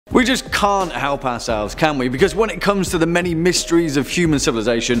We just can't help ourselves, can we? Because when it comes to the many mysteries of human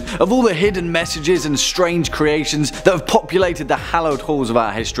civilization, of all the hidden messages and strange creations that have populated the hallowed halls of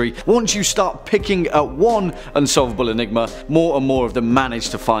our history, once you start picking at one unsolvable enigma, more and more of them manage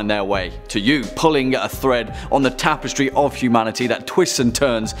to find their way to you, pulling at a thread on the tapestry of humanity that twists and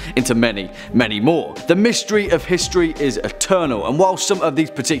turns into many, many more. The mystery of history is eternal, and while some of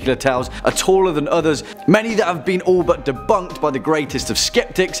these particular tales are taller than others, many that have been all but debunked by the greatest of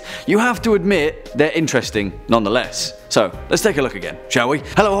skeptics, you have to admit they're interesting nonetheless. So let's take a look again, shall we?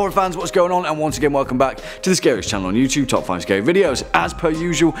 Hello horror fans, what's going on? And once again welcome back to the scariest channel on YouTube, Top 5 Scary Videos. As per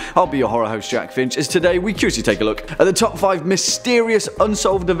usual, I'll be your horror host Jack Finch, as today we curiously take a look at the top 5 mysterious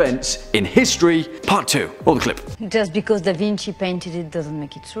unsolved events in history, part 2. Roll the clip. Just because Da Vinci painted it doesn't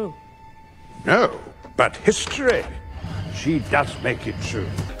make it true. No, but history, she does make it true.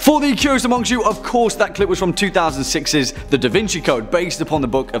 For the curious amongst you, of course that clip was from 2006's The Da Vinci Code, based upon the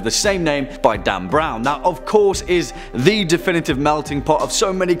book of the same name by Dan Brown. That of course is the definitive melting pot of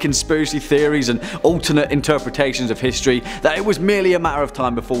so many conspiracy theories and alternate interpretations of history that it was merely a matter of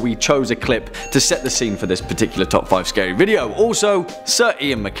time before we chose a clip to set the scene for this particular top 5 scary video. Also, Sir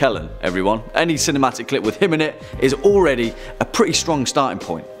Ian McKellen, everyone. Any cinematic clip with him in it is already a pretty strong starting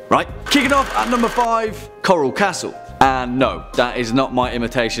point, right? Kicking off at number 5, Coral Castle. And no, that is not my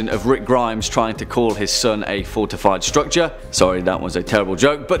imitation of Rick Grimes trying to call his son a fortified structure. Sorry, that was a terrible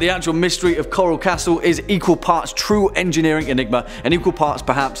joke. But the actual mystery of Coral Castle is equal parts true engineering enigma and equal parts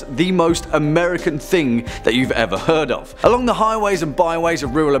perhaps the most American thing that you've ever heard of. Along the highways and byways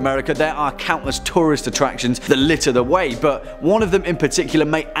of rural America, there are countless tourist attractions that litter the way, but one of them in particular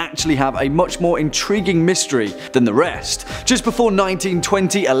may actually have a much more intriguing mystery than the rest. Just before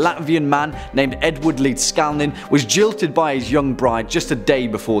 1920, a Latvian man named Edward Leedskalnin was jilted by his young bride just a day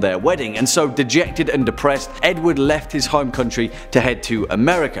before their wedding, and so dejected and depressed, Edward left his home country to head to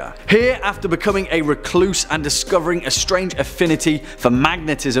America. Here, after becoming a recluse and discovering a strange affinity for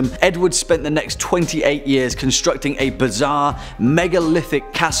magnetism, Edward spent the next 28 years constructing a bizarre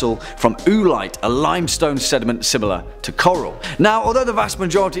megalithic castle from oolite, a limestone sediment similar to coral. Now, although the vast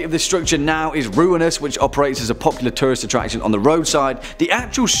majority of this structure now is ruinous, which operates as a popular tourist attraction on the roadside, the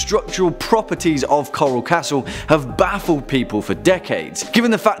actual structural properties of Coral Castle have baffled people for decades.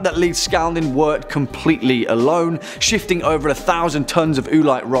 Given the fact that Leedskalnin worked completely alone, shifting over 1,000 tons of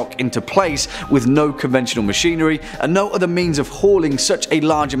oolite rock into place with no conventional machinery and no other means of hauling such a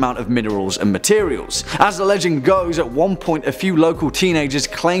large amount of minerals and materials. As the legend goes, at one point a few local teenagers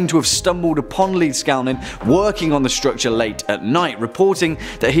claimed to have stumbled upon Leedskalnin working on the structure late at night, reporting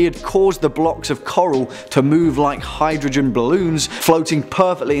that he had caused the blocks of coral to move like hydrogen balloons, floating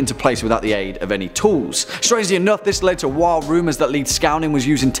perfectly into place without the aid of any tools. Strangely enough, this led to wild rumours that Leedskalnin was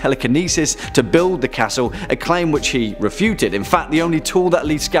using telekinesis to build the castle, a claim which he refuted. In fact, the only tool that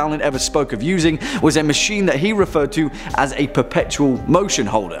Leedskalnin ever spoke of using was a machine that he referred to as a perpetual motion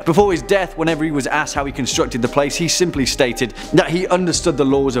holder. Before his death, whenever he was asked how he constructed the place, he simply stated that he understood the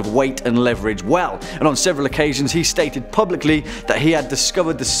laws of weight and leverage well, and on several occasions he stated publicly that he had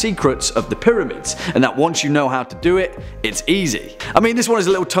discovered the secrets of the pyramids, and that once you know how to do it, it's easy. I mean, this one is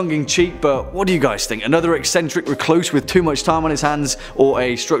a little tongue-in-cheek, but what do you guys think? Another eccentric recluse with too much time on his hands, or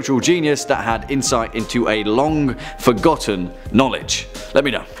a structural genius that had insight into a long forgotten knowledge? Let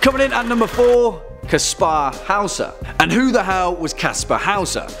me know. Coming in at number 4, Kaspar Hauser. And who the hell was Kaspar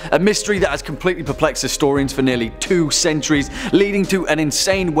Hauser? A mystery that has completely perplexed historians for nearly 2 centuries, leading to an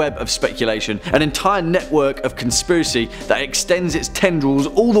insane web of speculation, an entire network of conspiracy that extends its tendrils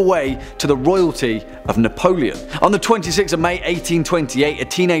all the way to the royalty of Napoleon. On the 26th of May 1828, a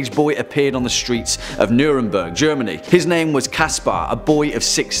teenage boy appeared on the streets of Nuremberg, Germany. His name was Kaspar, a boy of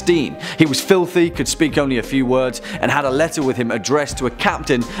 16. He was filthy, could speak only a few words, and had a letter with him addressed to a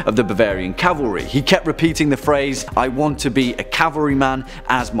captain of the Bavarian cavalry. He kept repeating the phrase, "I want to be a cavalryman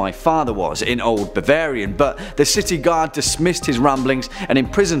as my father was," in Old Bavarian, but the city guard dismissed his ramblings and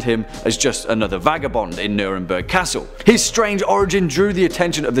imprisoned him as just another vagabond in Nuremberg Castle. His strange origin drew the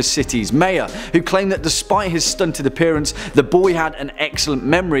attention of the city's mayor, who claimed that despite his stunted appearance, the boy had an excellent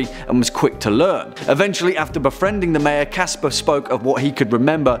memory and was quick to learn. Eventually, after befriending the mayor, Kaspar spoke of what he could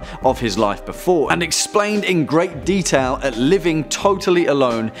remember of his life before, and explained in great detail at living totally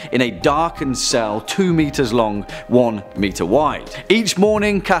alone in a darkened cell cell 2 meters long, 1 meter wide. Each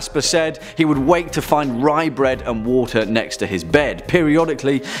morning, Casper said, he would wake to find rye bread and water next to his bed.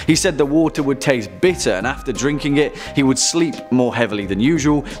 Periodically, he said the water would taste bitter, and after drinking it, he would sleep more heavily than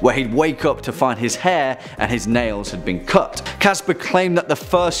usual, where he'd wake up to find his hair and his nails had been cut. Casper claimed that the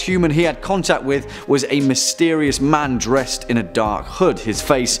first human he had contact with was a mysterious man dressed in a dark hood, his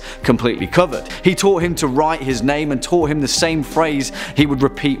face completely covered. He taught him to write his name and taught him the same phrase he would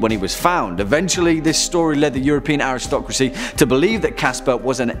repeat when he was found. Eventually, this story led the European aristocracy to believe that Casper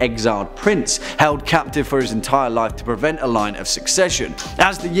was an exiled prince, held captive for his entire life to prevent a line of succession.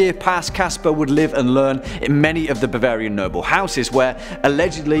 As the year passed, Casper would live and learn in many of the Bavarian noble houses, where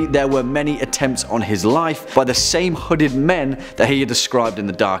allegedly there were many attempts on his life by the same hooded men that he had described in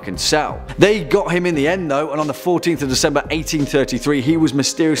the darkened cell. They got him in the end though, and on the 14th of December 1833 he was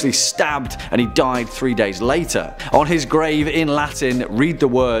mysteriously stabbed and he died 3 days later. On his grave in Latin read the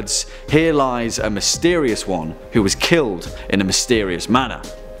words, "Here lies a mysterious one who was killed in a mysterious manner."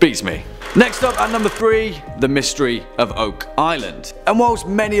 Beats me. Next up at number 3, the mystery of Oak Island. And whilst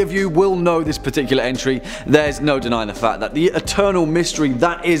many of you will know this particular entry, there's no denying the fact that the eternal mystery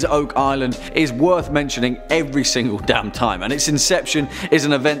that is Oak Island is worth mentioning every single damn time, and its inception is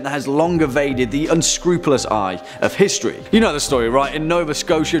an event that has long evaded the unscrupulous eye of history. You know the story, right? In Nova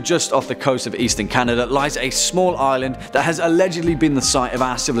Scotia, just off the coast of eastern Canada, lies a small island that has allegedly been the site of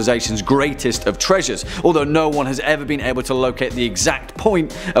our civilization's greatest of treasures, although no one has ever been able to locate the exact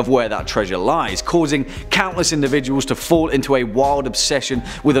point of where that treasure lies, causing countless individuals to fall into a wild obsession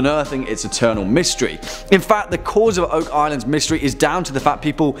with unearthing its eternal mystery. In fact, the cause of Oak Island's mystery is down to the fact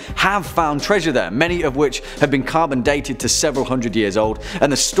people have found treasure there, many of which have been carbon dated to several hundred years old,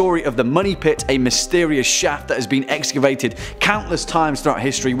 and the story of the Money Pit, a mysterious shaft that has been excavated countless times throughout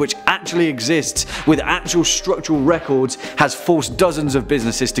history, which actually exists with actual structural records, has forced dozens of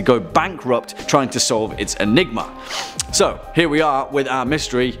businesses to go bankrupt trying to solve its enigma. So here we are with our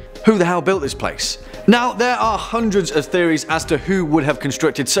mystery. Who the hell built this place? Now, there are hundreds of theories as to who would have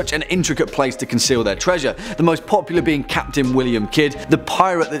constructed such an intricate place to conceal their treasure, the most popular being Captain William Kidd, the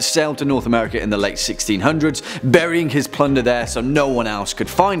pirate that sailed to North America in the late 1600s, burying his plunder there so no one else could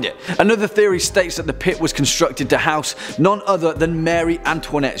find it. Another theory states that the pit was constructed to house none other than Mary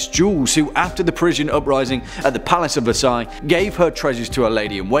Antoinette's jewels, who after the Parisian uprising at the Palace of Versailles gave her treasures to a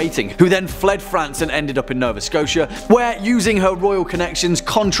lady-in-waiting, who then fled France and ended up in Nova Scotia, where using her royal connections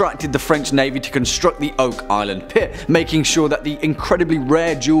contracted the French Navy to construct the Oak Island pit, making sure that the incredibly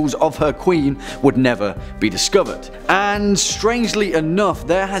rare jewels of her queen would never be discovered. And strangely enough,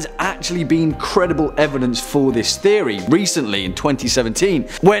 there has actually been credible evidence for this theory recently in 2017,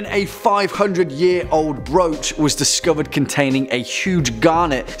 when a 500-year-old brooch was discovered containing a huge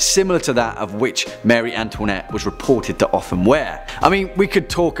garnet similar to that of which Mary Antoinette was reported to often wear. I mean, we could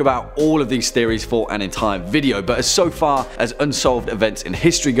talk about all of these theories for an entire video, but as so far as unsolved events in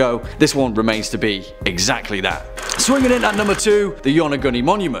history go, this one remains to be exactly that. Swinging in at number 2, the Yonaguni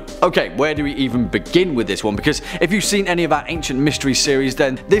Monument. Okay, where do we even begin with this one? Because if you've seen any of our Ancient Mysteries series,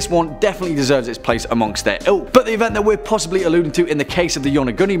 then this one definitely deserves its place amongst their ilk. But the event that we're possibly alluding to in the case of the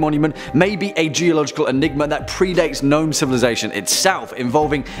Yonaguni Monument may be a geological enigma that predates known civilization itself,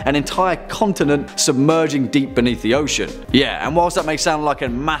 involving an entire continent submerging deep beneath the ocean. Yeah, and whilst that may sound like a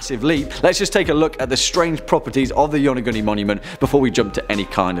massive leap, let's just take a look at the strange properties of the Yonaguni Monument before we jump to any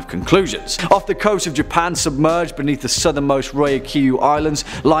kind of conclusions. Off the coast of Japan, submerged beneath the southernmost Ryukyu Islands,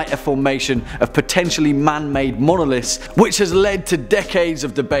 lie a formation of potentially man-made monoliths, which has led to decades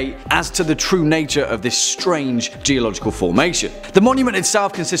of debate as to the true nature of this strange geological formation. The monument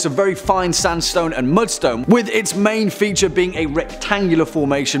itself consists of very fine sandstone and mudstone, with its main feature being a rectangular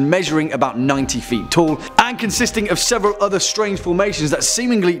formation measuring about 90 feet tall and consisting of several other strange formations that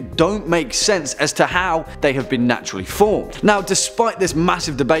seemingly don't make sense as to how they have been naturally formed. Now, despite this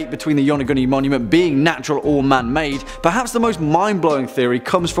massive debate between the Yonaguni Monument being natural or man-made, perhaps the most mind-blowing theory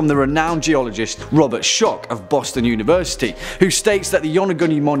comes from the renowned geologist Robert Schoch of Boston University, who states that the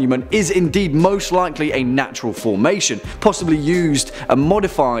Yonaguni Monument is indeed most likely a natural formation, possibly used and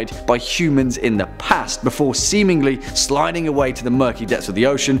modified by humans in the past, before seemingly sliding away to the murky depths of the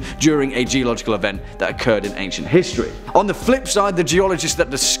ocean during a geological event that occurred in ancient history. On the flip side, the geologist that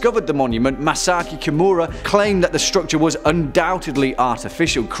discovered the monument, Masaaki Kimura, claimed that the structure was undoubtedly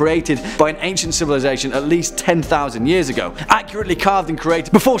artificial, created by an ancient civilization at least 10,000 years ago, accurately carved and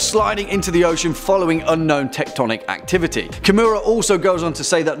created before sliding into the ocean following unknown tectonic activity. Kimura also goes on to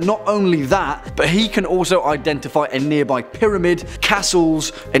say that not only that, but he can also identify a nearby pyramid,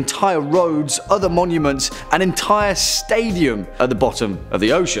 castles, entire roads, other monuments, an entire stadium at the bottom of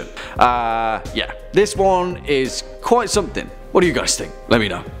the ocean. Yeah, this one is quite something. What do you guys think? Let me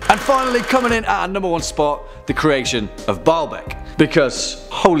know. And finally, coming in at our number 1 spot, the creation of Baalbek. Because,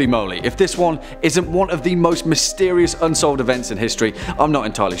 holy moly, if this one isn't one of the most mysterious unsolved events in history, I'm not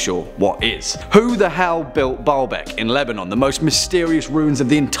entirely sure what is. Who the hell built Baalbek in Lebanon, the most mysterious ruins of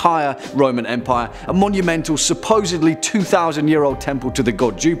the entire Roman Empire, a monumental, supposedly 2,000-year-old temple to the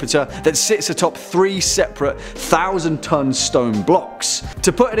god Jupiter that sits atop 3 separate 1,000-ton stone blocks?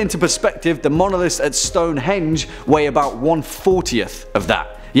 To put it into perspective, the monoliths at Stonehenge weigh about 1/40th of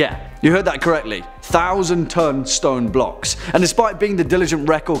that. Yeah, you heard that correctly. 1,000-ton stone blocks. And despite being the diligent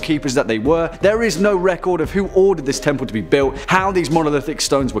record keepers that they were, there is no record of who ordered this temple to be built, how these monolithic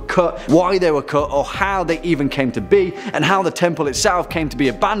stones were cut, why they were cut, or how they even came to be, and how the temple itself came to be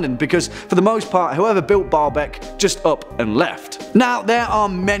abandoned, because for the most part, whoever built Baalbek just up and left. Now, there are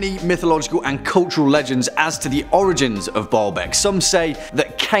many mythological and cultural legends as to the origins of Baalbek. Some say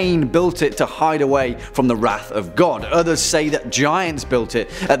that Cain built it to hide away from the wrath of God. Others say that giants built it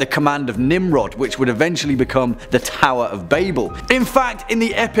at the command of Nimrod, which would eventually become the Tower of Babel. In fact, in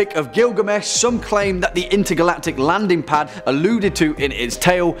the Epic of Gilgamesh, some claim that the intergalactic landing pad alluded to in its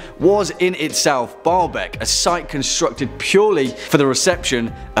tale was in itself Baalbek, a site constructed purely for the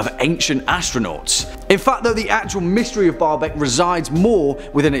reception of ancient astronauts. In fact, though, the actual mystery of Baalbek resides more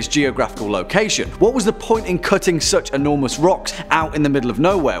within its geographical location. What was the point in cutting such enormous rocks out in the middle of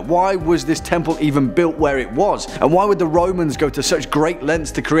nowhere? Why was this temple even built where it was? And why would the Romans go to such great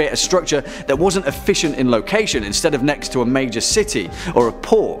lengths to create a structure that wasn't efficient in location instead of next to a major city or a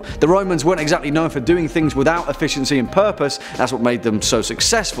port? The Romans weren't exactly known for doing things without efficiency and purpose. That's what made them so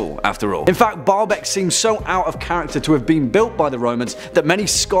successful, after all. In fact, Baalbek seems so out of character to have been built by the Romans that many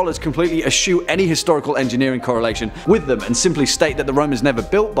scholars completely eschew any historical engineering correlation with them and simply state that the Romans never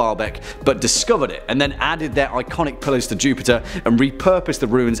built Baalbek but discovered it and then added their iconic pillars to Jupiter and repurposed the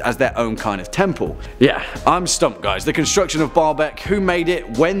ruins as their own kind of temple. Yeah, I'm stumped, guys. The construction of Baalbek, who made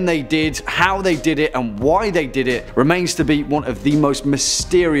it, when they did, how they did it, and why they did it remains to be one of the most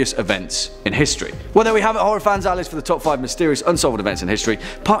mysterious events in history. Well, there we have it, horror fans, our list for the top 5 mysterious unsolved events in history,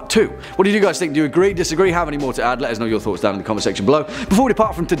 part 2. What do you guys think? Do you agree, disagree, have any more to add? Let us know your thoughts down in the comment section below. Before we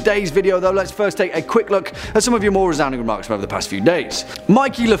depart from today's video though, let's first take a quick look at some of your more resounding remarks from over the past few days.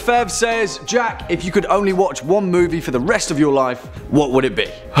 Mikey Lefebvre says, Jack, if you could only watch one movie for the rest of your life, what would it be?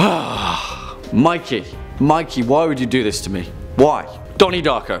 Mikey, why would you do this to me? Why? Donnie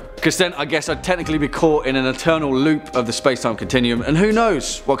Darko, because then I guess I'd technically be caught in an eternal loop of the space-time continuum, and who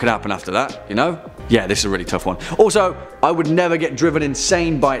knows what could happen after that, you know? Yeah, this is a really tough one. Also, I would never get driven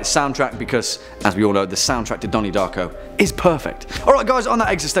insane by its soundtrack because, as we all know, the soundtrack to Donnie Darko is perfect. Alright guys, on that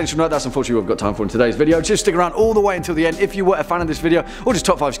existential note, that's unfortunately what I've got time for in today's video. Just stick around all the way until the end. If you were a fan of this video, or just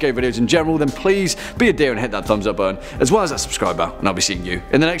top 5 scary videos in general, then please be a dear and hit that thumbs up button, as well as that subscribe button, and I'll be seeing you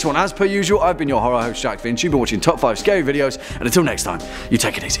in the next one. As per usual, I've been your horror host, Jack Finch. You've been watching top 5 scary videos, and until next time, you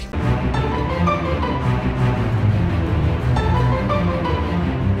take it easy.